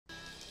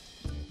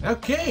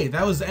Okay,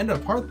 that was the end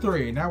of part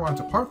 3. Now we're on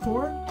to part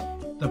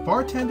 4. The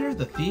bartender,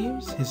 the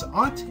thieves, his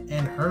aunt,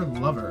 and her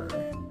lover.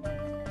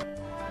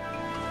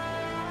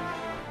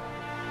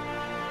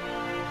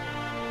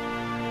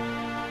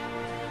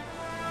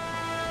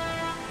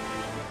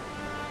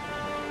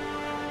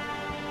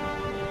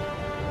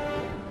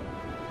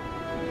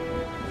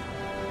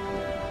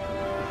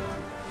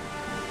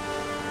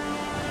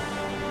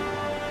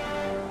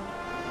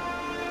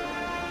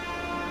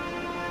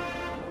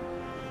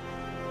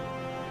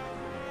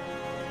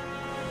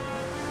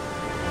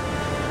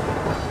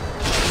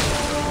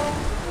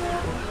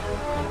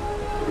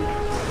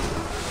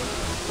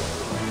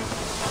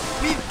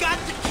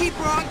 Keep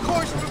her on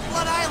course for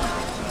Blood Island.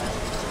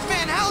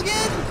 Man,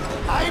 Helgen!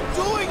 I'm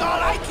doing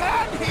all I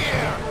can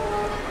here!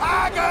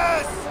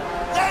 Agus!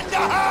 Lend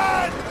a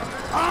hand!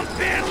 I'm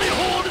barely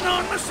holding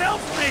on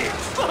myself, mate!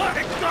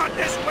 My God,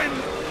 this wind!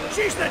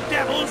 She's the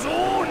devil's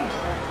own!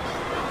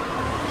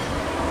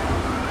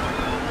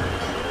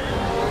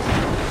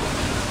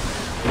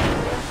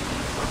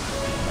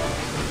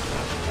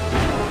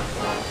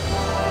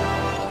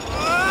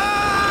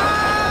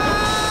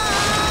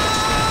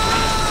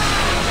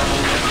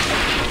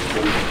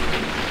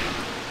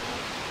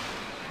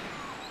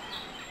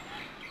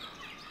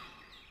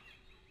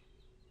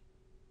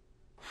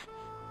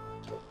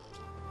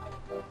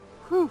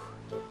 Whew.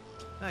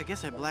 I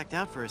guess I blacked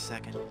out for a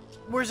second.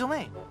 Where's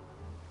Elaine?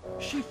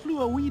 She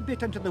flew a wee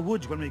bit into the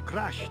woods when we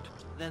crashed.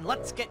 Then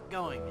let's get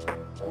going.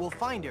 We'll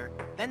find her,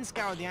 then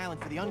scour the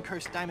island for the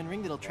uncursed diamond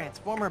ring that'll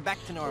transform her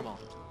back to normal.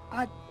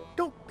 I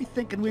don't be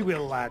thinking we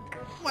will, lad.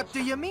 What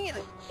do you mean?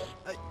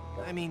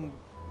 I mean,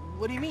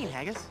 what do you mean,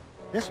 Haggis?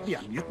 This be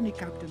a mutiny,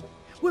 Captain.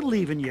 We're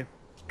leaving you.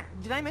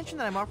 Did I mention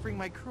that I'm offering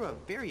my crew a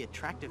very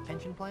attractive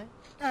pension plan?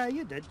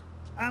 You did.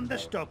 And the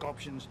stock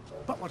options.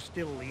 But we're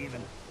still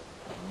leaving.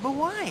 But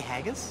why,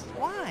 Haggis?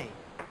 Why?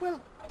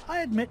 Well, I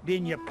admit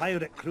being your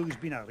pirate crew's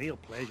been a real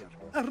pleasure.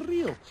 A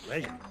real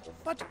pleasure.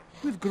 But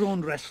we've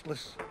grown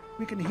restless.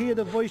 We can hear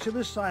the voice of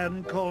the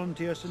siren calling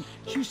to us, and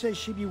she says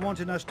she'd be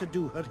wanting us to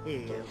do her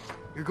hair.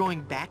 You're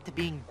going back to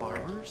being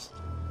barbers?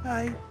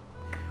 Aye.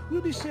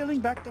 We'll be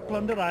sailing back to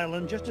Plunder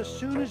Island just as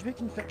soon as we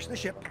can fix the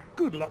ship.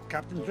 Good luck,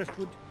 Captain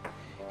Driftwood.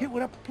 It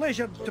were a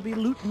pleasure to be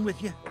looting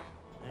with you.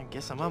 I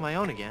guess I'm on my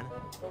own again.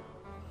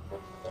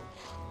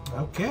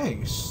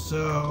 Okay,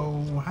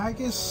 so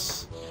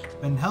Haggis,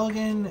 Van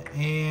Helgen,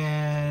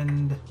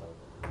 and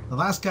the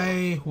last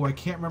guy who I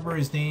can't remember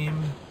his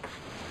name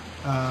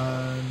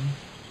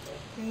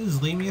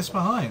is leaving us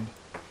behind.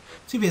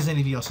 See if he has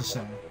anything else to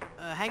say.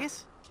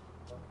 Haggis?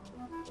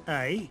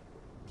 Aye.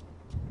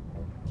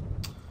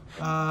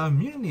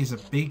 Mutiny is a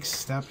big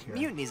step here.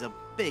 Mutiny's a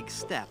big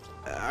step.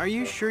 Are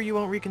you sure you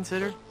won't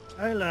reconsider?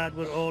 Aye, lad,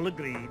 we're all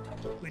agreed.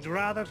 We'd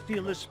rather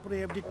feel the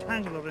spray of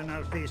detangler in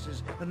our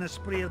faces than the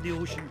spray of the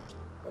ocean.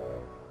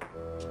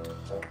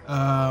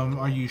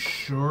 Are you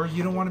sure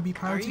you don't want to be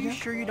pirates again? Are you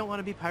sure you don't want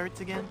to be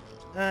pirates again?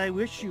 Aye,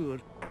 we're sure.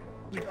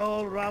 We'd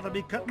all rather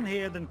be cutting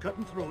hair than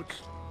cutting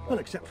throats. Well,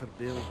 except for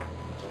Bill.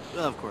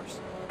 Of course.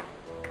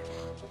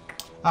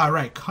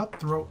 Right,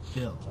 Cutthroat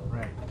Bill,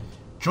 right.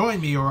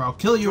 Join me or I'll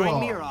kill you all.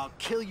 Join me or I'll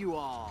kill you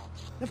all.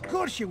 Of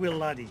course you will,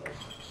 laddie.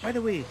 By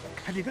the way,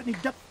 have you got any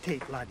duct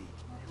tape, laddie?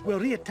 We're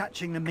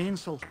reattaching the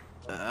mainsail.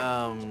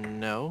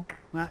 No.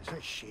 That's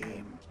a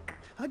shame.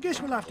 I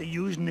guess we'll have to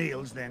use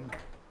nails then.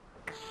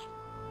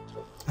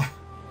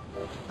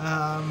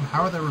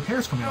 How are the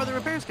repairs coming? How are the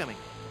repairs coming?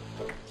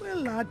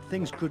 Well, lad,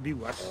 things could be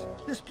worse.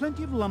 There's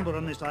plenty of lumber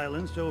on this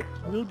island, so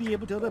we'll be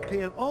able to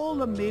repair all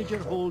the major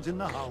holes in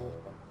the hull.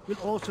 We'll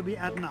also be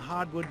adding a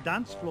hardwood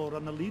dance floor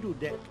on the Lido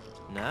deck.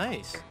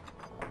 Nice.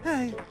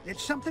 Hey,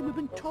 it's something we've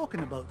been talking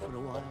about for a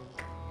while.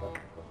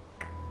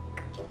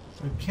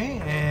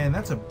 Okay, and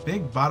that's a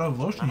big bottle of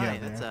lotion you have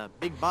there. That's a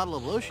big bottle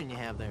of lotion you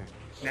have there.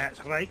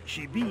 That's right,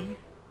 she be.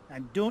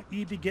 And don't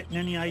you be getting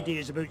any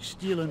ideas about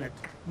stealing it.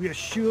 We're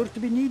sure to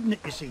be needing it,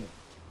 you see.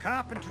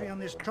 Carpentry on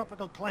this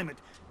tropical climate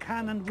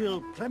can and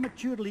will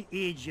prematurely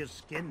age your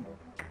skin.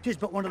 'Tis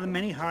but one of the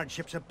many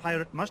hardships a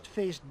pirate must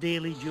face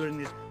daily during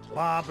this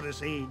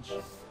barbarous age.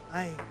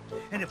 Aye,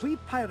 and if we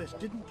pirates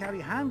didn't carry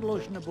hand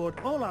lotion aboard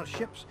all our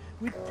ships,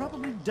 we'd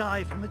probably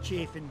die from the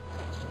chafing.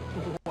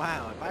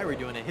 Wow, if I were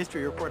doing a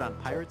history report on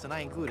pirates and I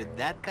included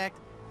that fact,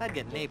 I'd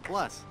get an A+.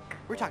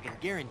 We're talking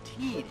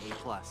guaranteed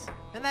A+.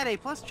 And that A+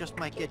 just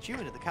might get you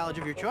into the college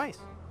of your choice.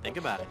 Think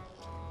about it.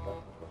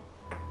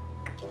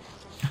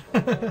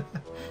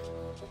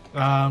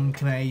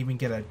 Can I even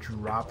get a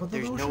drop of the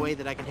lotion? There's no way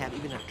that I can have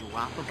even a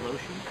drop of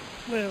lotion?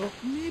 Well,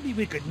 maybe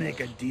we could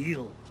make a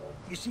deal.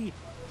 You see,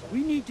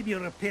 we need to be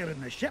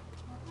repairing the ship.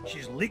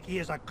 She's leaky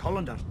as a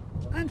colander.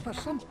 And for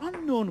some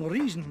unknown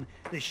reason,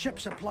 the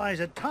ship's supplies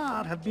of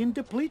tar have been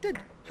depleted.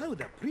 How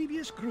the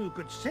previous crew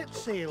could set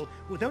sail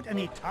without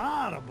any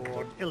tar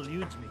aboard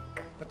eludes me.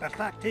 But the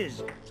fact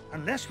is,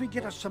 unless we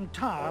get us some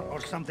tar or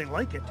something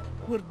like it,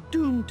 we're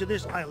doomed to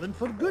this island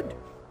for good.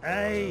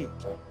 Aye,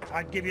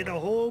 I'd give you the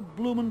whole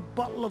bloomin'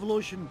 bottle of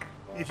lotion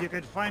if you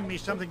could find me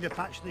something to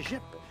patch the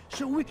ship,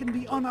 so we can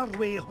be on our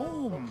way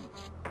home.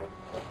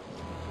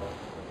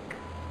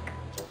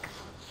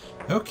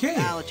 Okay.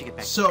 I'll let you get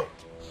back.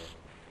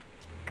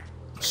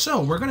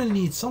 So we're gonna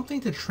need something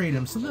to trade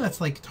him, something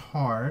that's like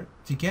tar,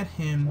 to get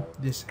him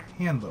this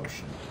hand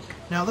lotion.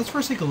 Now let's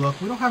first take a look.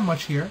 We don't have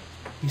much here.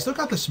 We still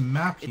got this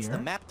map here. It's the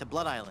map to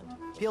Blood Island.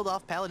 Peeled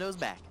off Palado's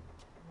back.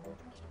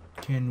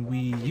 Can we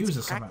use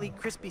this somehow? Crackly,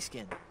 crispy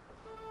skin.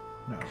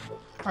 No.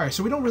 Alright,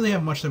 so we don't really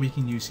have much that we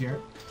can use here.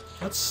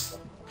 Let's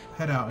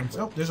head out. And,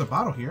 oh, there's a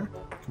bottle here.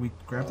 Can we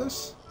grab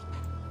this?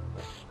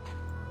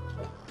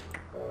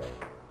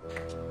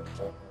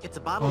 It's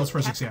a bottle let's of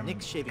first Captain examine.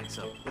 Nick's shaving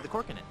soap with a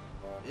cork in it.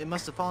 It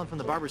must have fallen from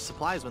the barber's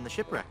supplies when the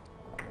ship wrecked.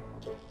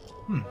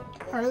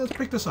 Alright, let's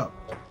pick this up.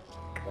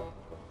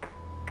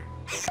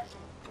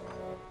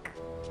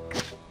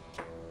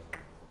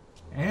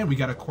 And we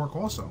got a cork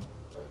also.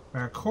 We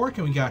got a cork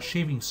and we got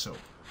shaving soap.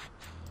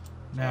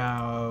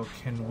 Now,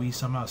 can we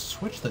somehow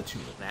switch the two?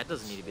 That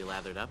doesn't need to be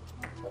lathered up.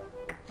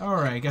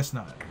 Alright, I guess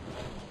not.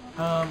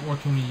 Or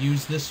can we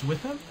use this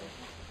with him?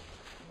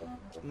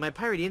 My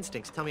pirate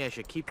instincts tell me I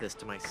should keep this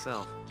to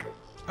myself.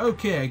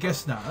 Okay, I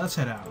guess not. Let's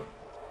head out.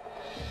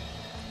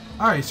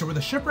 Alright, so where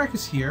the shipwreck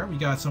is here, we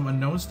got some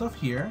unknown stuff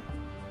here,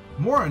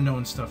 more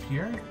unknown stuff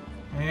here,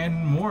 and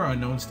more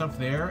unknown stuff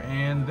there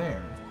and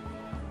there.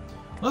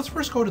 Let's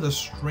first go to the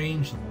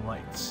strange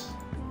lights.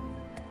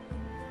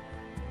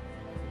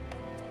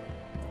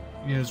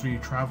 As we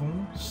travel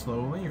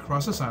slowly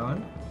across this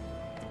island,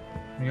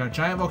 we got a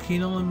giant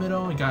volcano in the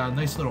middle, we got a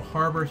nice little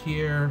harbor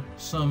here,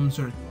 some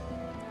sort of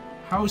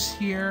house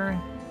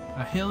here,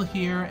 a hill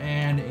here,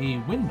 and a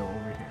window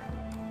over here.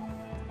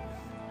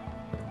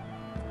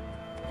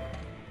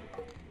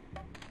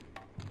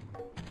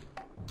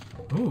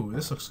 Ooh,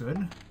 this looks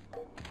good.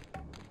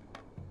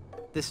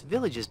 This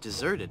village is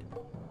deserted.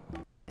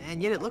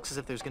 And yet it looks as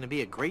if there's going to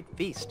be a great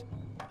feast.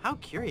 How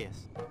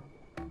curious.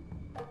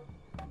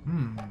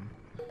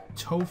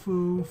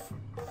 Tofu,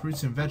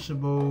 fruits and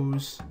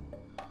vegetables.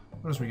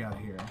 What else we got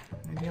here?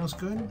 Anything else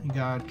good? We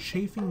got a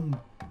chafing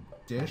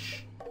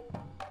dish.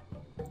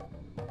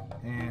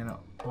 And an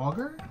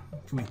auger.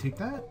 Can we take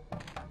that?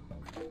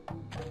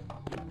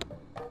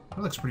 That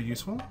looks pretty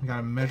useful. We got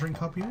a measuring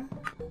cup here.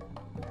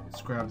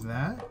 Let's grab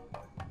that.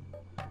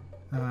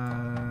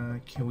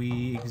 Can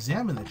we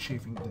examine the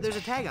chafing dish? There's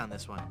a tag on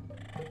this one.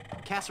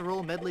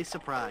 Casserole medley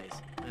surprise.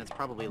 And it's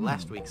probably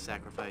last week's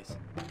sacrifice.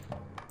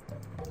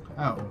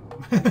 Oh.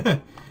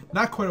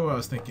 Not quite what I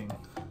was thinking.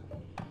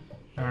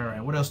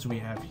 Alright, what else do we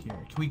have here?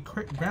 Can we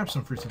grab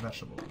some fruits and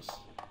vegetables?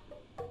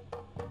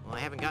 Well, I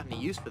haven't gotten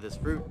any use for this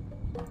fruit.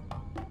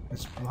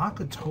 This block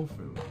of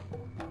tofu.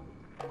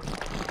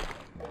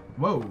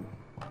 Whoa.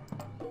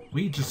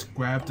 We just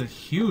grabbed a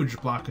huge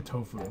block of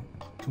tofu.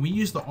 Can we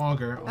use the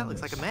auger on That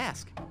looks this? like a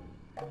mask.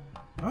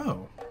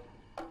 Oh.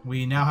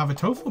 We now have a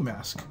tofu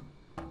mask.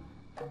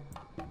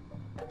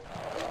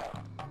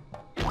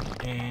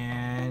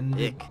 And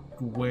Ick.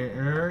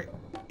 we're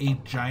a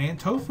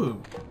giant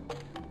tofu.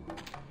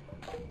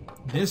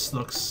 This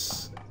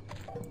looks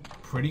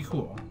pretty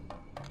cool.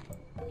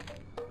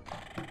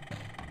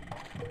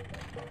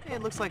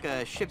 It looks like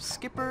a ship's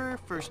skipper,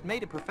 first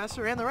mate, a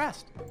professor, and the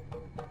rest.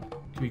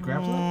 Can we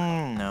grab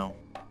some? No.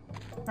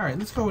 Alright,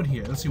 let's go in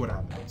here. Let's see what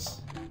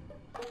happens.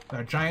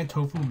 Our giant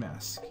tofu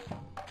mask.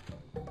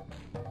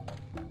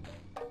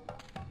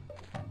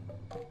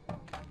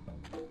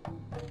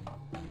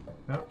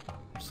 Yep.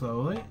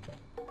 Slowly.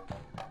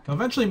 I'll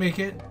eventually make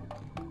it.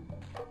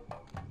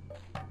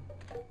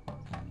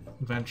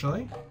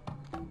 Eventually.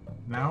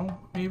 Now,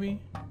 maybe?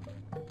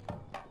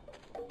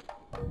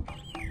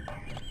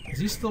 Is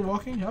he still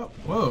walking? Oh,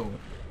 whoa.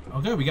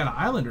 Okay, we got an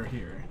islander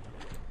here.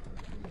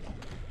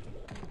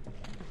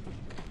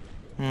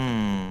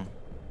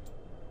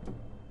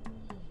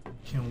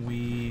 Can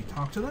we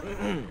talk to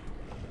them?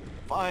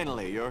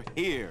 Finally, you're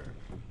here.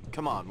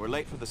 Come on, we're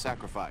late for the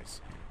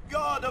sacrifice.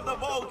 God of the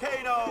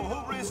volcano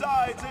who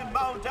resides in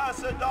Mount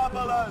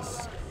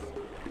Acidopolis,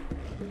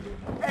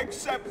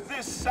 accept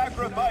this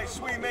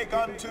sacrifice we make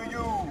unto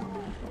you.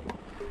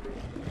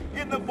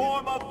 In the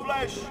form of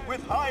flesh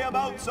with high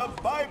amounts of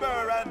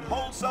fiber and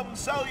wholesome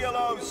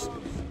cellulose,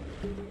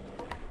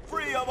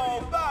 free of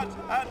all fat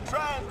and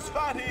trans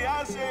fatty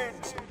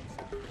acids,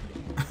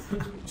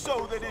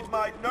 so that it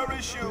might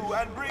nourish you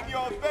and bring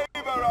your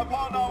favor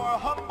upon our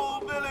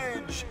humble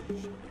village,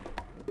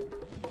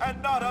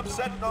 and not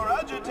upset nor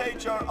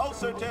agitate your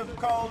ulcerative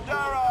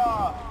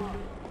caldera.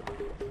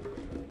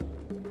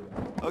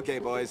 Okay,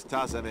 boys,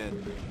 toss him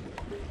in.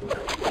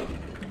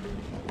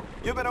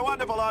 You've been a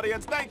wonderful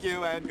audience. Thank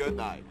you, and good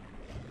night.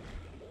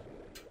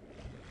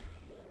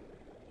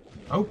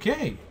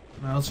 Okay.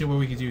 Now let's see what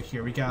we can do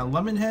here. We got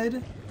lemon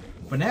head,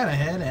 banana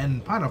head,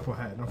 and pineapple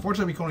head.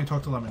 Unfortunately, we can only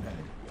talk to lemon head.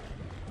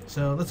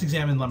 So let's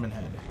examine lemon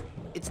head.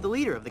 It's the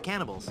leader of the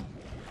cannibals.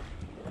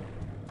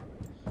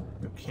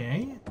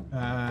 Okay.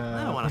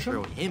 I don't want push to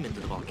throw him. him into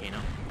the volcano.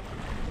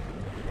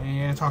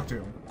 And talk to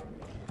him.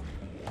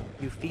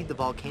 You feed the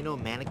volcano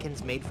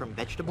mannequins made from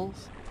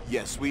vegetables?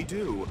 Yes, we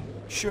do.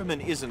 Sherman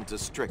isn't a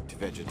strict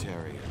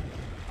vegetarian,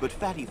 but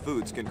fatty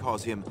foods can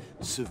cause him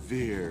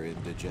severe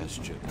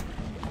indigestion.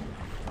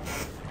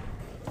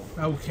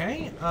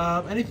 Okay,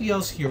 anything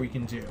else here we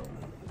can do?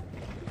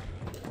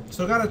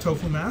 So I got a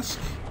tofu mask,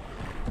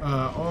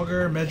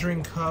 auger,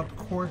 measuring cup,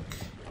 cork.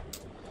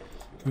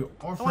 Can we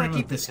I offer want him to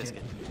a keep this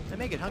biscuit? biscuit. I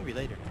may get hungry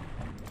later.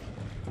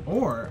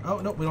 Or, oh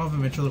no, we don't have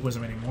a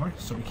ventriloquism anymore,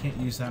 so we can't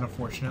use that,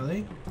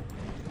 unfortunately.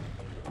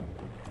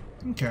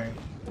 Okay.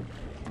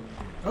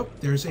 Oh,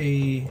 there's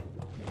a...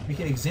 We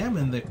can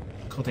examine the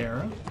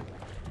caldera.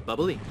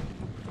 Bubbly.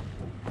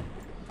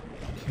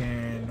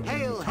 Can we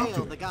Hail, talk hail,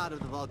 to the it? god of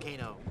the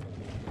volcano.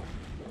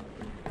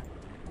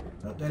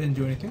 Oh, that didn't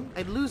do anything.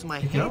 I'd lose my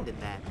Pick it hand up. in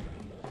that.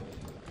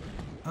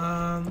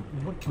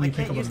 What can we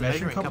pick up a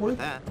measuring cup with?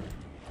 that.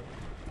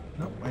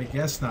 Nope, I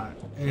guess not.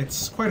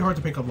 It's quite hard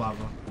to pick up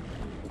lava.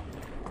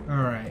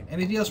 Alright,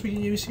 anything else we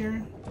can use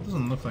here?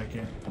 Doesn't look like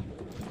it.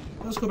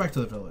 Let's go back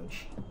to the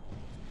village.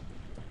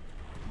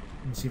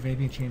 And see if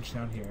anything changed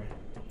down here.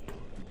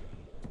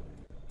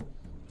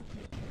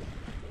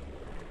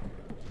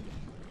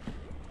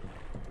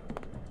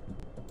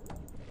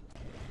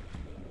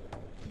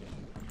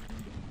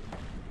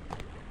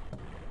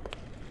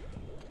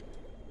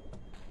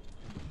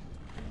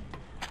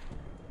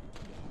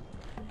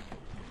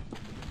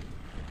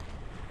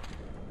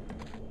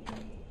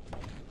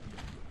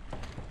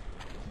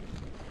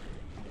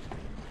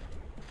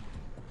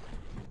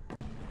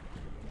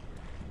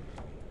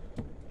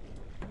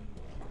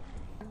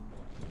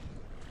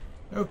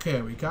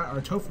 Okay, we got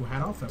our tofu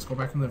hat off. Let's go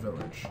back in the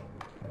village.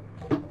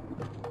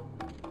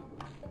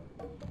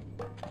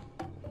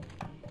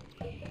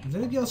 Is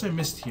there anything else I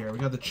missed here? We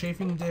got the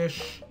chafing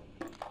dish,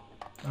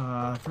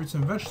 fruits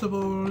and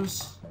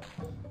vegetables.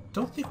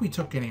 Don't think we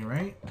took any,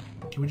 right?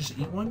 Can we just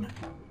eat one?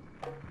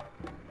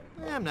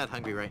 I'm not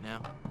hungry right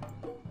now.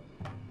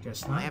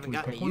 Guess not. I haven't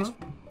Can we gotten pick a one use.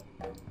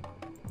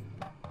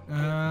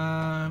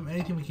 up?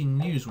 Anything we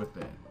can use with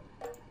it?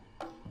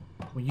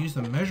 Can we use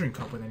the measuring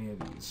cup with any of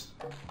these?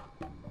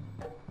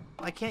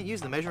 I can't use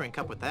the measuring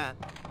cup with that.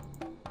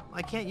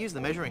 I can't use the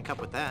measuring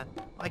cup with that.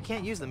 I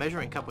can't use the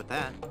measuring cup with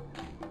that.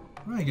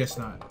 I guess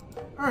not.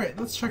 Alright,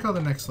 let's check out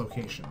the next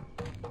location.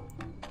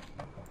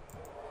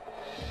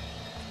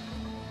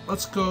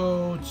 Let's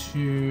go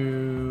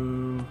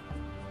to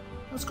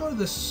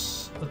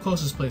this, the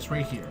closest place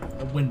right here,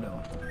 a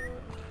windmill.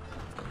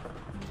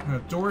 Got a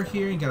door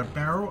here, you got a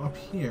barrel up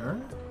here.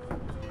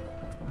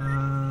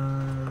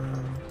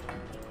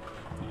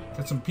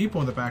 Got some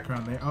people in the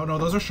background there. Oh no,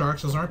 those are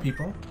sharks, those aren't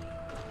people.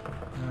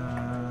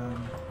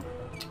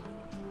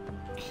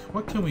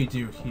 What can we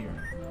do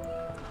here?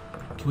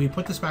 Can we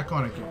put this back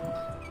on again?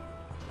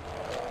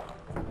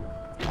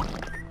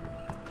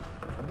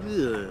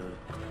 Ugh.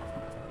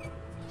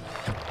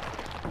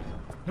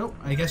 Nope,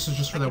 I guess it's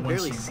just for I that can one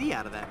barely scene. see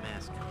out of that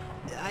mask.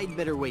 I'd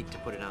better wait to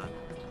put it on.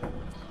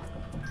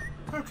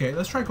 Okay,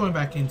 let's try going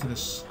back into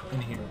this,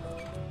 in here.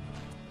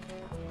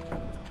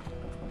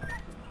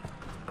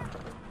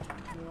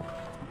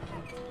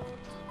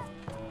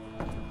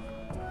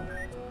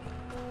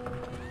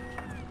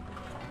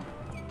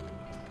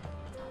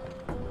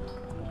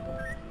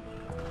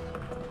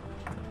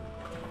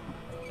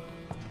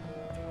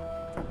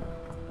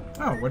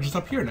 Oh, we're just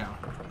up here now.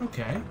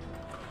 Okay.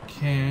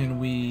 Can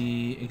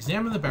we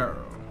examine the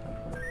barrel?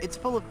 It's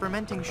full of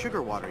fermenting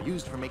sugar water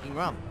used for making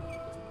rum.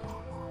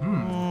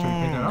 Can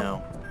we pick it up?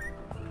 No.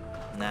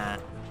 Nah.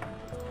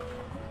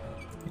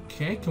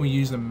 Okay, can we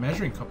use the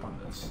measuring cup on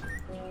this?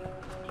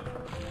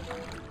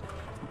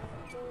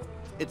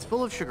 It's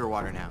full of sugar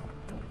water now.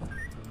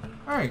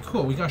 Alright,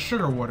 cool. We got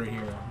sugar water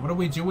here. What do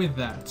we do with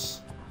that?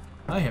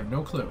 I have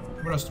no clue.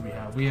 What else do we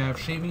have? We have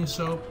shaving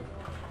soap,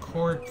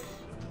 cork.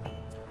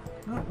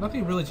 No,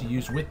 nothing really to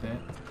use with it.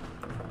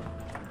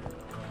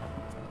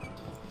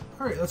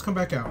 Alright, let's come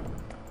back out.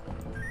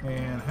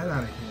 And head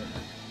out of here.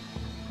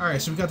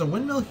 Alright, so we got the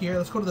windmill here.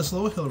 Let's go to this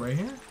little hill right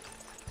here.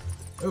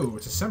 Oh,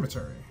 it's a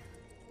cemetery.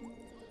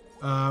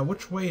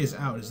 Which way is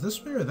out? Is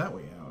this way or that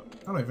way out?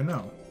 I don't even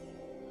know.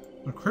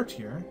 A crypt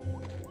here.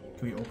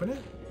 Can we open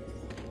it?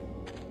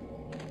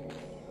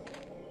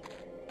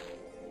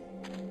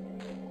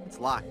 It's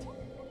locked.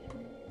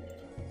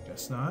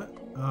 Guess not.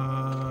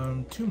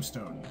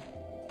 Tombstone.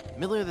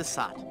 Miller the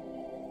Sot.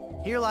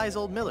 Here lies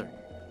old Miller.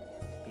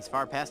 He's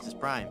far past his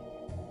prime.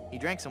 He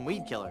drank some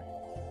weed killer,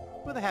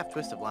 with a half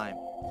twist of lime.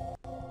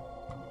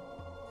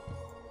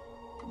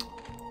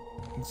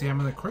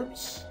 Examine the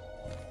crypts.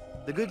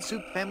 The Good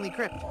Soup Family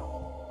Crypt.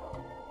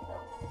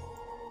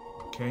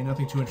 Okay,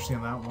 nothing too interesting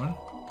on that one.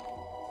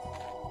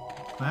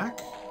 Back.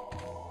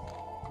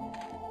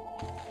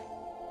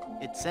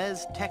 It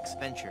says Tex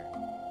Venture.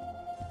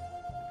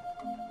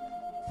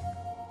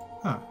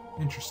 Huh,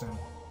 interesting.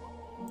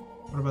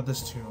 What about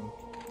this tomb?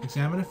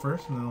 Examine it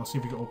first, and then we'll see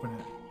if we can open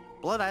it.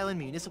 Blood Island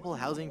Municipal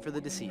Housing for the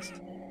Deceased.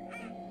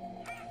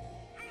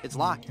 It's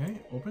locked. Okay,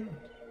 open.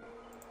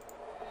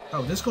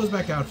 Oh, this goes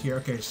back out here.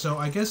 Okay, so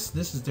I guess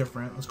this is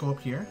different. Let's go up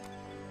here.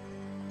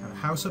 Got a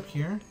house up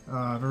here.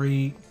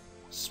 Very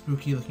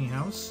spooky looking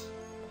house.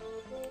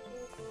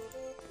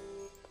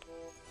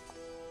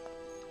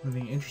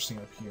 Anything interesting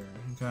up here?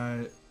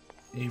 Got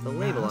a The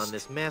label mask. on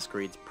this mask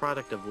reads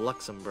Product of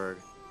Luxembourg.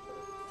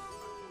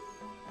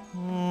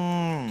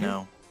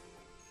 No.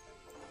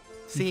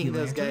 Seeing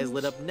those guys lanterns?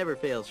 lit up never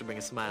fails to bring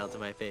a smile to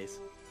my face.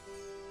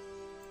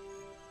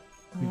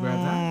 We grab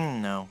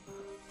that? No.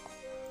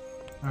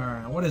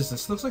 Alright, what is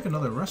this? Looks like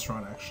another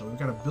restaurant, actually. We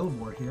got a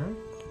billboard here.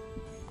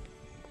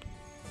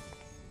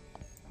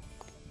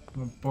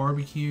 A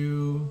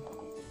barbecue.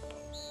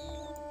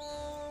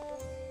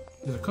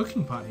 There's a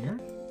cooking pot here.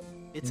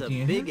 It's a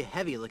Anything in big, here?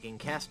 heavy-looking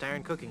cast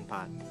iron cooking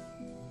pot.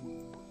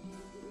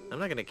 I'm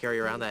not gonna carry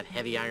around that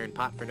heavy iron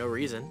pot for no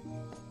reason.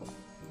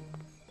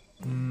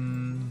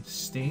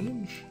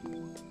 Stage?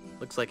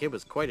 Looks like it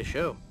was quite a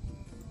show.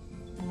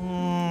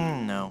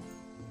 No.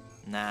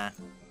 Nah.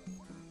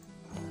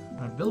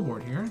 A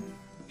billboard here.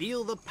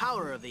 Feel the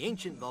power of the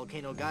ancient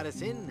volcano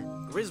goddess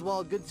in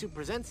Griswold Good Soup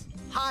presents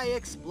High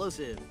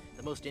Explosive,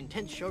 the most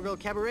intense showgirl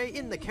cabaret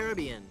in the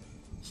Caribbean.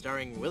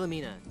 Starring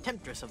Wilhelmina,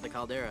 Temptress of the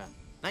Caldera.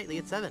 Nightly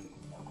at 7.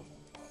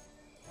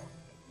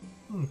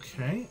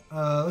 Okay.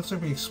 Looks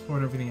like we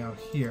explored everything out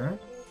here.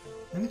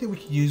 Anything we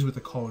could use with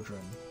the cauldron.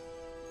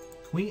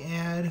 Can we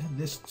add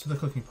this to the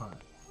cooking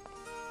pot?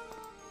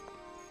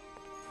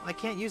 I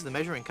can't use the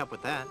measuring cup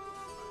with that.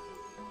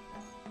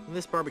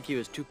 This barbecue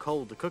is too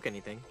cold to cook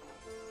anything.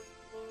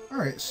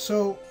 Alright,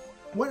 so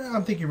what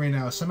I'm thinking right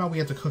now is somehow we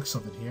have to cook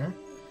something here.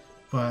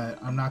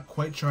 But I'm not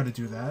quite sure how to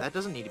do that. That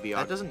doesn't need to be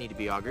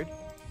augured.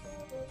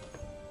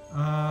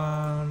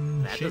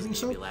 Shaving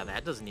soap?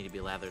 That doesn't need to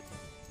be lathered.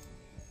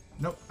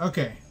 Nope.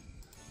 Okay.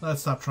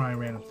 Let's stop trying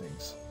random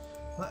things.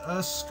 Let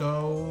us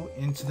go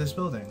into this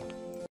building.